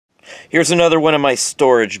Here's another one of my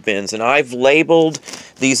storage bins, and I've labeled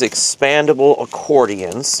these expandable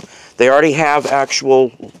accordions. They already have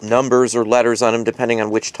actual numbers or letters on them, depending on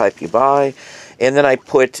which type you buy. And then I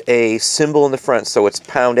put a symbol in the front, so it's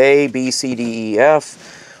pound A, B, C, D, E,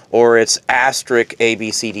 F, or it's asterisk A,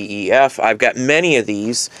 B, C, D, E, F. I've got many of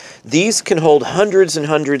these. These can hold hundreds and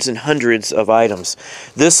hundreds and hundreds of items.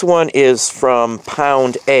 This one is from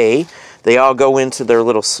pound A. They all go into their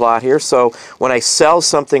little slot here. So when I sell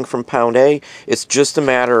something from pound A, it's just a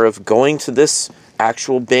matter of going to this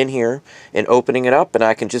actual bin here and opening it up, and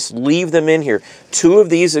I can just leave them in here. 2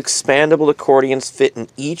 of these expandable accordions fit in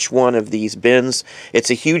each one of these bins.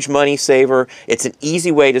 It's a huge money saver. It's an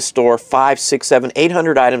easy way to store 5, 6, 7,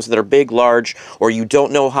 800 items that are big, large, or you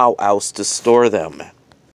don't know how else to store them.